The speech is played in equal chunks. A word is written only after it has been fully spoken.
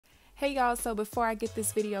Hey y'all, so before I get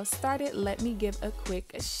this video started, let me give a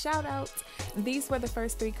quick shout out. These were the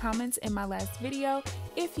first 3 comments in my last video.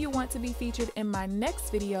 If you want to be featured in my next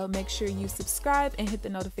video, make sure you subscribe and hit the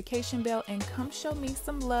notification bell and come show me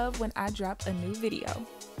some love when I drop a new video.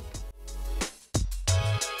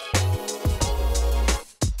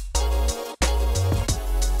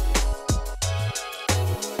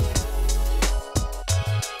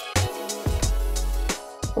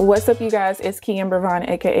 What's up, you guys? It's KeAmber Vaughn,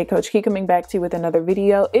 aka CoachKe, coming back to you with another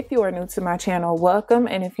video. If you are new to my channel, welcome,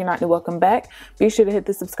 and if you're not new, welcome back. Be sure to hit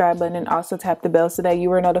the subscribe button and also tap the bell so that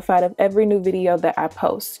you are notified of every new video that I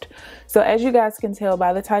post. So as you guys can tell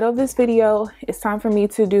by the title of this video, it's time for me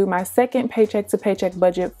to do my second paycheck to paycheck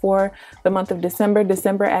budget for the month of December.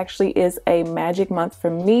 December actually is a magic month for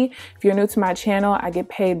me. If you're new to my channel, I get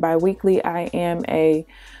paid bi-weekly. I am a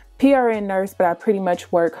PRN nurse, but I pretty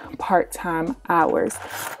much work part-time hours.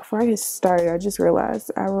 Before I get started, I just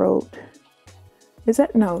realized I wrote,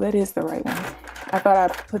 no, that is the right one. I thought I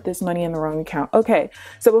put this money in the wrong account. Okay,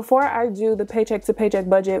 so before I do the paycheck to paycheck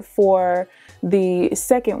budget for the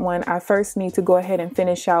second one, I first need to go ahead and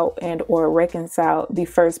finish out and or reconcile the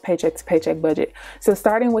first paycheck to paycheck budget. So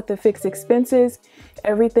starting with the fixed expenses,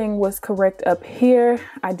 everything was correct up here.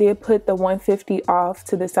 I did put the $150 off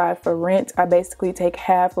to the side for rent. I basically take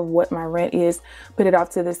half of what my rent is, put it off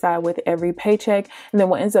to the side with every paycheck. And then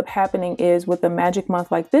what ends up happening is with a magic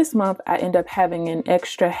month like this month, I end up having an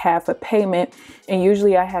extra half a payment. And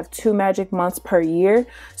usually I have 2 magic months per year.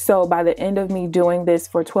 So by the end of me doing this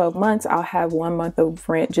for 12 months, I'll have 1 month of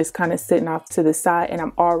rent just kind of sitting off to the side, and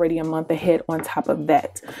I'm already a month ahead on top of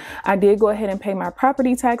that. I did go ahead and pay my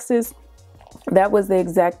property taxes. That was the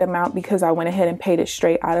exact amount because I went ahead and paid it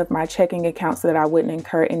straight out of my checking account so that I wouldn't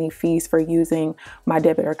incur any fees for using my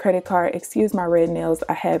debit or credit card. Excuse my red nails.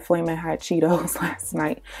 I had flaming hot Cheetos last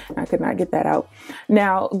night and I could not get that out.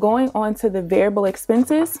 Now, going on to the variable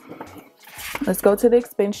expenses, let's go to the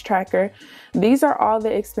expense tracker. These are all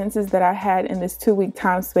the expenses that I had in this 2-week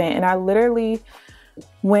time span. And I literally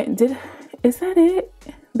went, is that it?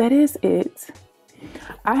 That is it.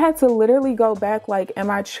 I had to literally go back, like,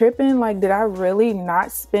 am I tripping? Like, did I really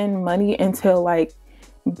not spend money until like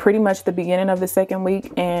pretty much the beginning of the second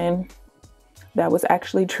week? And that was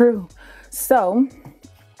actually true. So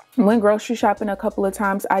went grocery shopping a couple of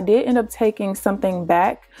times. I did end up taking something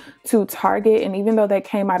back to Target, and even though that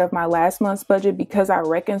came out of my last month's budget, because I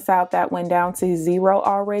reconciled that one down to 0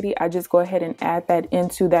 already, I just go ahead and add that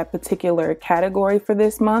into that particular category for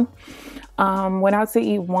this month. Went out to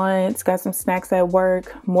eat once, got some snacks at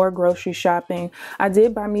work, more grocery shopping. I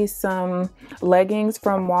did buy me some leggings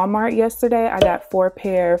from Walmart yesterday. I got 4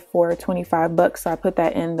 pair for 25 bucks. So I put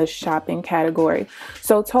that in the shopping category.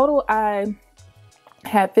 So total, I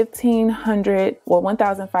had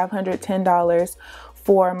 $1,510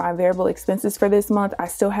 for my variable expenses for this month. I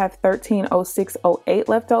still have $1,306.08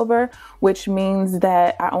 left over, which means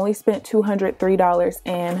that I only spent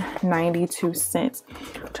 $203.92.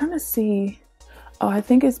 I'm trying to see. Oh, I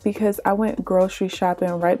think it's because I went grocery shopping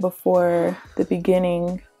right before the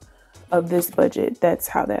beginning of this budget. That's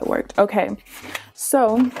how that worked. Okay,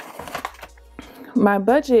 so my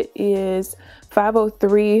budget is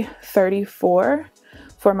 $503.34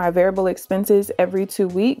 for my variable expenses every 2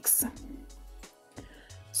 weeks.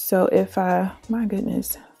 So if my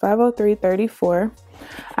goodness, $503.34,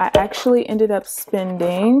 I actually ended up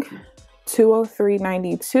spending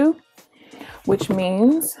 $203.92, which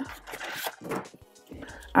means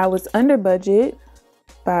I was under budget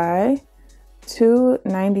by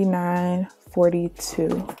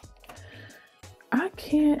 $299.42. I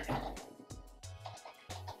can't,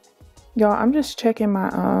 y'all, I'm just checking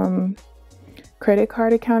my credit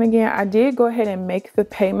card account again. I did go ahead and make the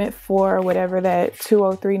payment for whatever that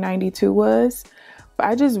 $203.92 was, but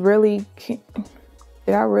I just really can't.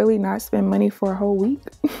 Did I really not spend money for a whole week?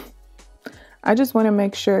 I just want to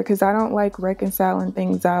make sure, because I don't like reconciling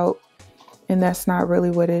things out and that's not really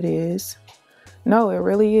what it is. No, it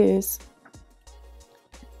really is.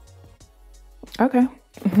 Okay.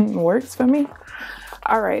 Works for me.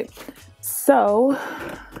 All right, so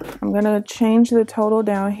I'm gonna change the total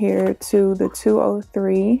down here to the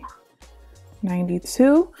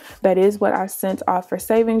 $203.92. That is what I sent off for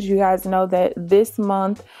savings. You guys know that this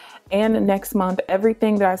month and next month,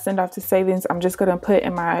 everything that I send off to savings, I'm just gonna put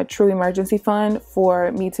in my true emergency fund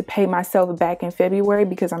for me to pay myself back in February,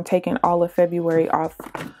 because I'm taking all of February off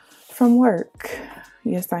from work.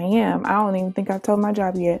 Yes, I am. I don't even think I've told my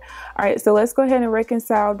job yet. All right, so let's go ahead and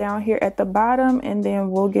reconcile down here at the bottom, and then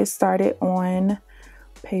we'll get started on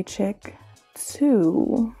paycheck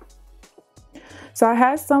 2. So I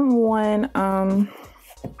had someone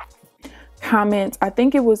comment. I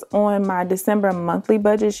think it was on my December monthly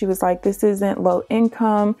budget. She was like, this isn't low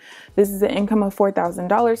income. This is an income of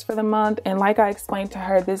 $4,000 for the month. And like I explained to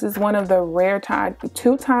her, this is one of the rare times,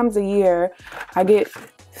 2 times a year, I get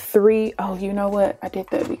 3. Oh, you know what? I did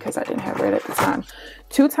that because I didn't have Red at the time.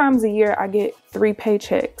 2 times a year, I get 3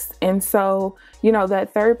 paychecks. And so, you know,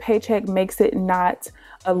 that 3rd paycheck makes it not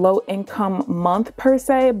a low income month per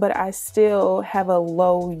se, but I still have a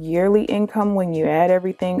low yearly income when you add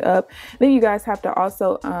everything up. Then you guys have to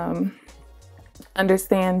also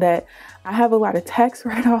understand that I have a lot of tax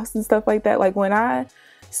write-offs and stuff like that. Like when I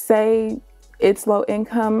say it's low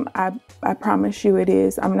income, I promise you it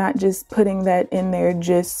is. I'm not just putting that in there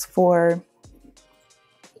just for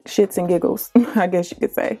shits and giggles, I guess you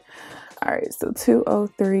could say. All right, so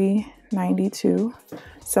 203.92.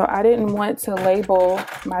 So I didn't want to label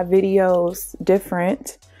my videos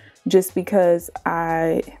different just because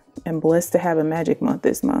I am blessed to have a magic month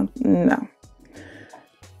this month. No.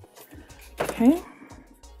 Okay.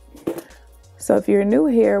 So if you're new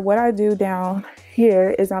here, what I do down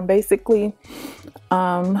here is I'm basically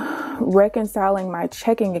reconciling my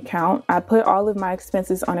checking account. I put all of my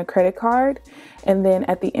expenses on a credit card, and then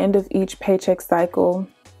at the end of each paycheck cycle,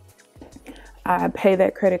 I pay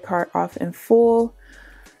that credit card off in full.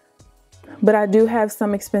 But I do have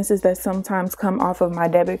some expenses that sometimes come off of my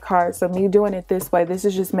debit card. So me doing it this way, this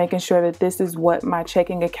is just making sure that this is what my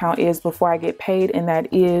checking account is before I get paid. And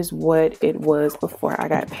that is what it was before I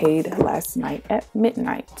got paid last night at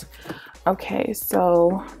midnight. Okay,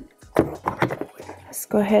 so let's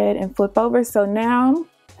go ahead and flip over. So now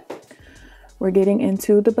we're getting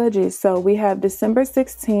into the budget. So we have December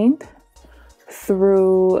 16th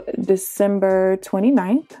through December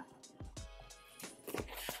 29th.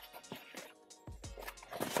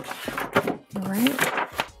 All right.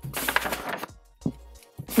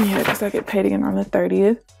 Yeah, because I get paid again on the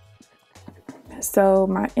 30th. So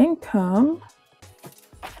my income,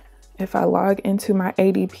 if I log into my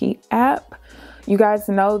ADP app, you guys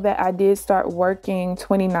know that I did start working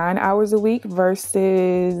 29 hours a week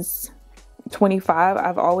versus 25.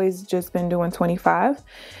 I've always just been doing 25.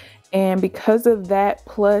 And because of that,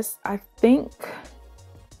 plus I think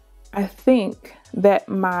that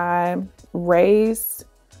my raise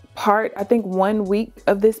part, I think 1 week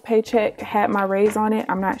of this paycheck had my raise on it.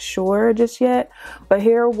 I'm not sure just yet, but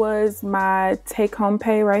here was my take-home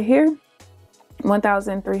pay right here.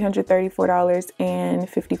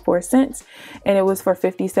 $1,334.54, and it was for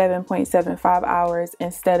 57.75 hours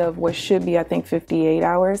instead of what should be, I think, 58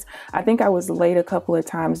 hours. I think I was late a couple of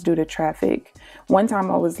times due to traffic. One time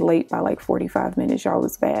I was late by like 45 minutes. Y'all,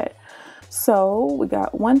 was bad. So we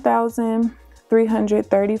got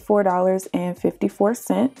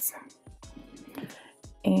 $1,334.54,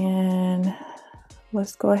 and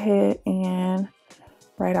let's go ahead and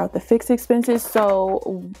write out the fixed expenses.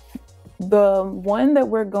 So the one that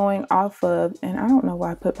we're going off of, and I don't know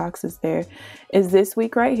why I put boxes there, is this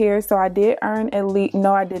week right here. So I did earn at least,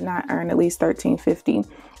 no, I did not earn at least $13.50.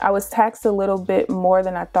 I was taxed a little bit more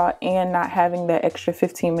than I thought, and not having that extra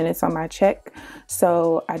 15 minutes on my check.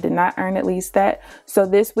 So I did not earn at least that. So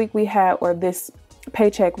this week we have, or this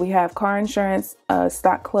paycheck, we have car insurance,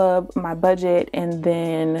 stock club, my budget, and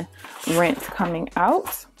then rent coming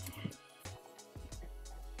out.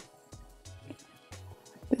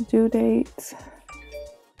 The due date,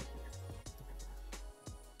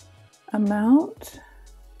 amount,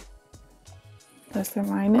 plus or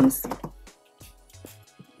minus.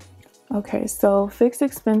 Okay, so fixed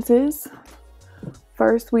expenses.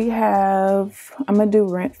 First we have, I'm gonna do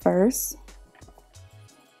rent first.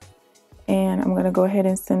 And I'm gonna go ahead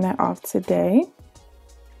and send that off today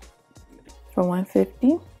for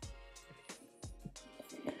 $150.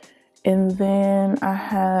 And then I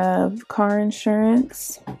have car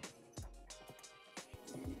insurance.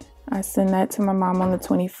 I send that to my mom on the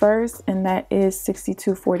 21st, and that is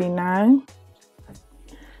 $62.49.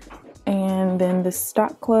 And then the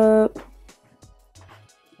stock club,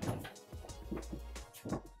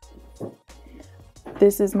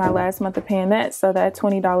 this is my last month of paying that, so that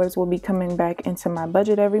 $20 will be coming back into my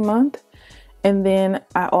budget every month. And then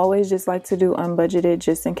I always just like to do unbudgeted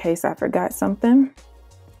just in case I forgot something.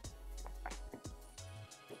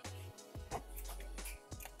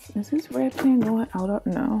 Is this red pen going out?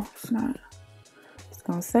 No, it's not. It's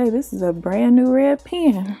gonna say this is a brand new red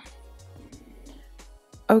pen.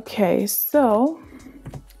 Okay, so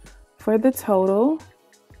for the total,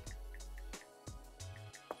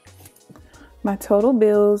 my total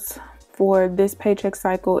bills for this paycheck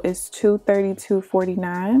cycle is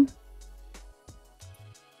 $232.49.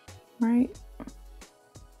 Right?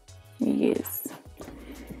 Yes.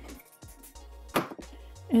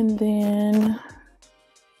 And then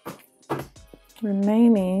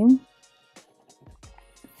remaining,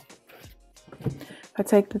 I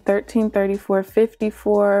take the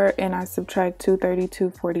 $1,334.54 and I subtract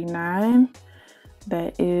 $232.49.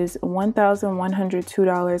 That is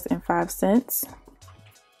 $1,102.05.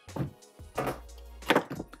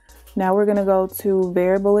 Now we're gonna go to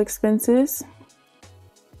variable expenses.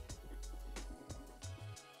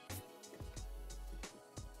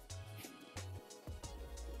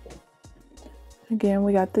 Again,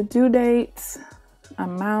 we got the due dates,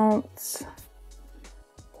 amounts,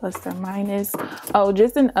 plus or minus. Oh,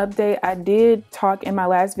 just an update. I did talk in my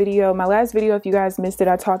last video. If you guys missed it,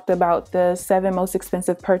 I talked about the 7 most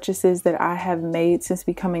expensive purchases that I have made since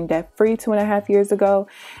becoming debt-free 2.5 years ago.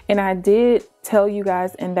 And I did tell you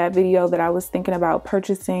guys in that video that I was thinking about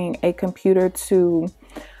purchasing a computer to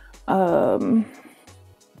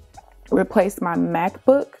replace my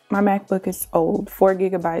MacBook. My MacBook is old, 4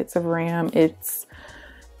 gigabytes of RAM. It's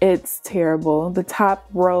terrible. The top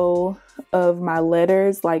row of my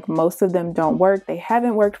letters, like most of them don't work. They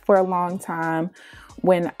haven't worked for a long time.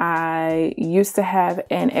 When I used to have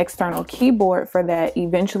an external keyboard for that,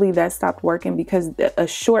 eventually that stopped working because a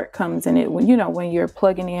short comes in it when, you know, when you're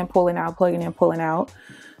plugging in, pulling out, plugging in, pulling out.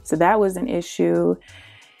 So that was an issue.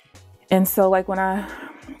 And so like when I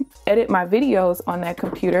edit my videos on that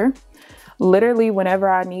computer, literally whenever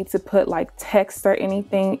I need to put like text or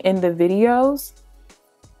anything in the videos,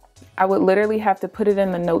 I would literally have to put it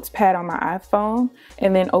in the notes pad on my iPhone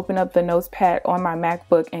and then open up the notes pad on my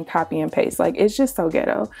MacBook and copy and paste. Like, it's just so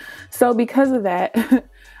ghetto. So because of that,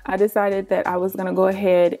 I decided that I was gonna go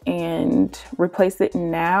ahead and replace it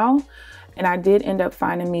now. And I did end up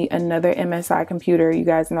finding me another MSI computer. You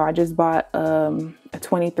guys know I just bought a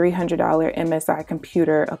 $2,300 MSI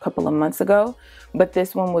computer a couple of months ago, but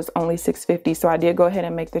this one was only $650. So I did go ahead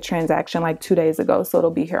and make the transaction like 2 days ago. So it'll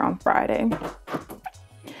be here on Friday.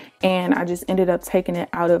 And I just ended up taking it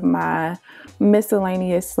out of my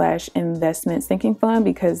miscellaneous / investment sinking fund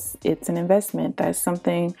because it's an investment. That's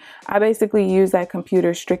something I basically use that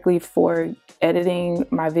computer strictly for editing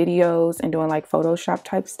my videos and doing like Photoshop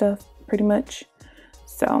type stuff pretty much.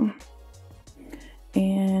 So,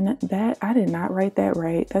 and that, I did not write that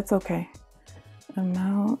right. That's okay.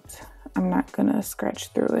 Amount, I'm not gonna scratch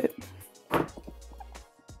through it.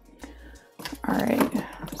 All right,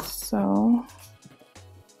 so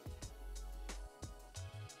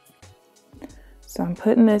I'm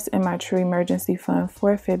putting this in my true emergency fund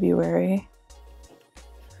for February.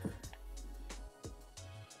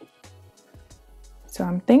 So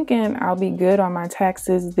I'm thinking I'll be good on my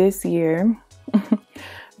taxes this year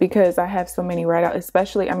because I have so many write-outs,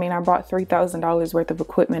 especially, I mean, I bought $3,000 worth of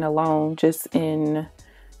equipment alone just in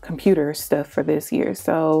computer stuff for this year.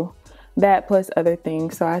 So that plus other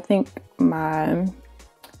things. So I think my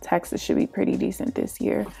taxes should be pretty decent this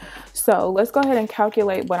year. So let's go ahead and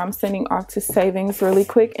calculate what I'm sending off to savings really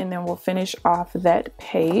quick, and then we'll finish off that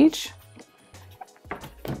page.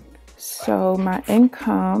 So my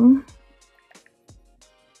income,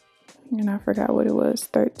 and I forgot what it was,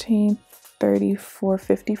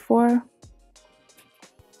 $1,334.54.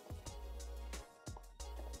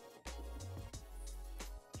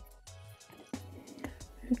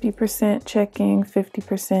 %50 checking,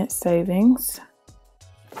 50% savings.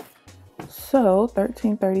 So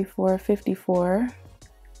 $1,334.54.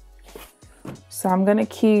 So I'm gonna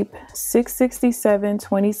keep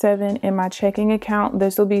 $667.27 in my checking account.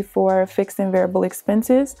 This will be for fixed and variable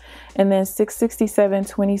expenses, and then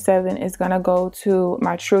 $667.27 is gonna go to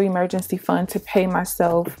my true emergency fund to pay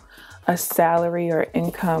myself a salary or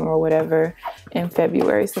income or whatever in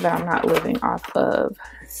February, so that I'm not living off of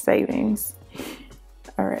savings.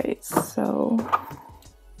 All right, so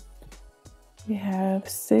we have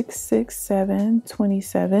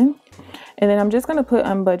 $667.27, and then I'm just going to put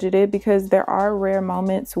unbudgeted because there are rare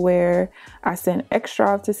moments where I send extra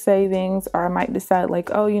off to savings, or I might decide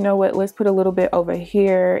like, oh, you know what, let's put a little bit over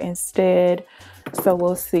here instead. So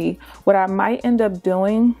we'll see. What I might end up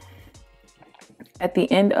doing at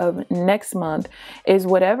the end of next month is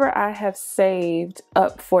whatever I have saved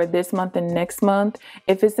up for this month and next month,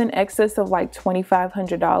 if it's in excess of like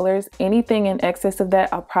 $2,500, anything in excess of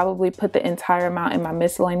that, I'll probably put the entire amount in my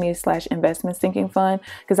miscellaneous / investment sinking fund,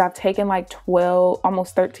 because I've taken like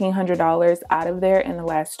almost $1,300 out of there in the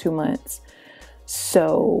last 2 months.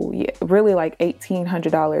 So yeah, really like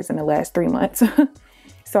 $1,800 in the last 3 months.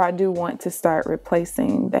 So I do want to start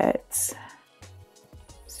replacing that.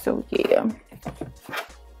 So yeah.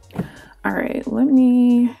 All right, let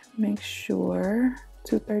me make sure.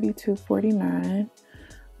 232.49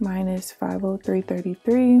 minus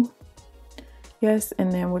 503.33 Yes,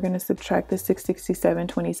 and then we're going to subtract the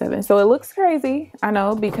 667.27. So it looks crazy, I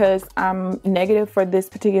know, because I'm negative for this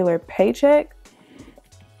particular paycheck.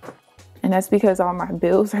 And that's because all my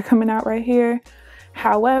bills are coming out right here.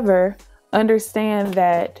 However, understand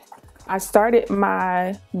that I started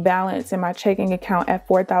my balance in my checking account at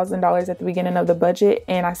 $4,000 at the beginning of the budget,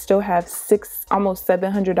 and I still have almost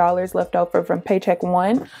 $700 left over from paycheck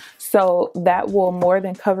 1. So that will more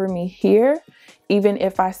than cover me here, even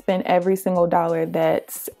if I spend every single dollar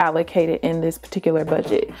that's allocated in this particular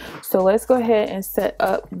budget. So let's go ahead and set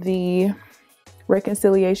up the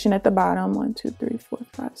reconciliation at the bottom. 1, 2, 3, 4,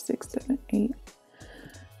 5, 6, 7, 8.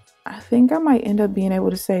 I think I might end up being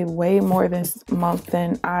able to save way more this month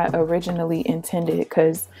than I originally intended,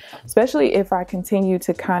 because especially if I continue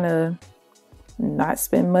to kind of not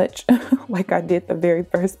spend much like I did the very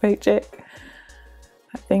first paycheck,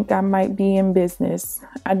 I think I might be in business.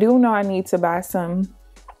 I do know I need to buy some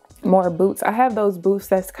more boots. I have those boots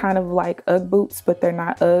that's kind of like Ugg boots, but they're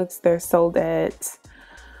not Uggs. They're sold at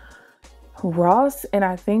Ross, and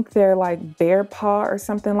I think they're like bear paw or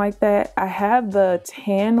something like that. I have the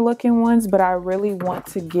tan looking ones, but I really want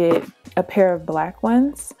to get a pair of black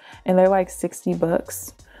ones, and they're like 60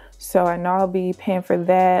 bucks. So I know I'll be paying for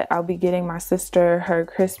that. I'll be getting my sister her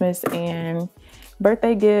Christmas and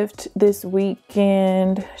birthday gift this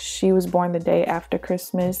weekend. She was born the day after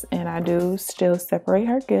Christmas, and I do still separate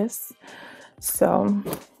her gifts. So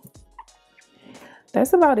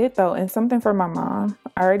that's about it though, and something for my mom.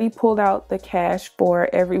 I already pulled out the cash for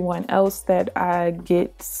everyone else that I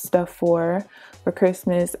get stuff for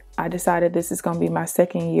Christmas. I decided this is going to be my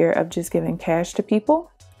second year of just giving cash to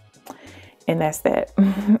people. And that's that.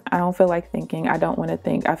 I don't feel like thinking. I don't want to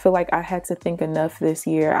think. I feel like I had to think enough this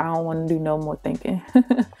year. I don't want to do no more thinking.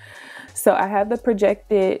 So I have the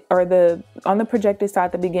projected, or on the projected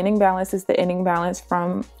side, the beginning balance is the ending balance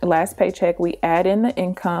from last paycheck. We add in the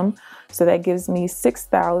income. So that gives me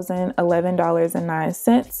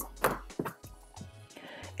 $6,011.09.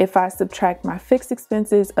 If I subtract my fixed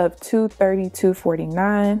expenses of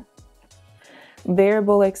 $232.49,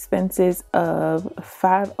 variable expenses of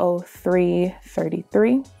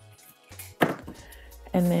 $503.33,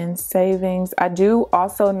 and then savings. I do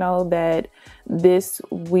also know that this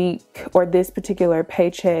week, or this particular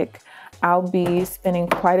paycheck, I'll be spending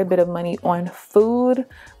quite a bit of money on food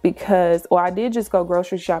because, well, I did just go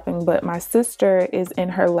grocery shopping, but my sister is in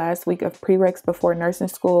her last week of prereqs before nursing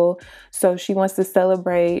school. So she wants to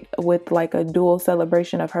celebrate with like a dual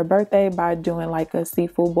celebration of her birthday by doing like a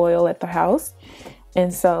seafood boil at the house.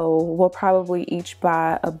 And so we'll probably each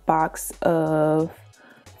buy a box of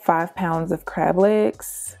 5 pounds of crab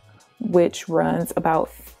legs, which runs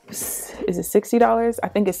about, is it $60? I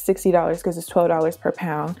think it's $60 because it's $12 per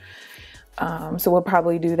pound. So we'll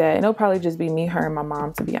probably do that, and it'll probably just be me, her, and my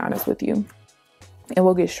mom, to be honest with you. And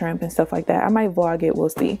we'll get shrimp and stuff like that. I might vlog it, we'll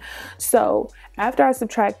see. So after I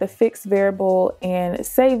subtract the fixed, variable, and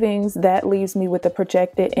savings, that leaves me with a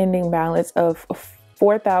projected ending balance of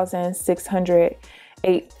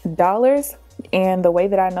 $4,608. And the way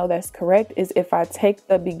that I know that's correct is if I take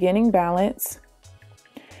the beginning balance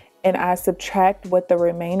and I subtract what the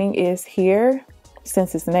remaining is here,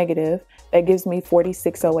 since it's negative, that gives me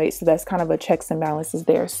 $4,608. So that's kind of a checks and balances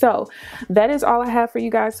there. So that is all I have for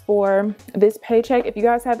you guys for this paycheck. If you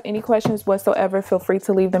guys have any questions whatsoever, feel free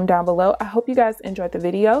to leave them down below. I hope you guys enjoyed the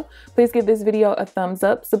video. Please give this video a thumbs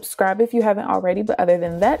up. Subscribe if you haven't already. But other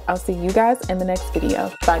than that, I'll see you guys in the next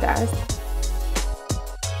video. Bye guys.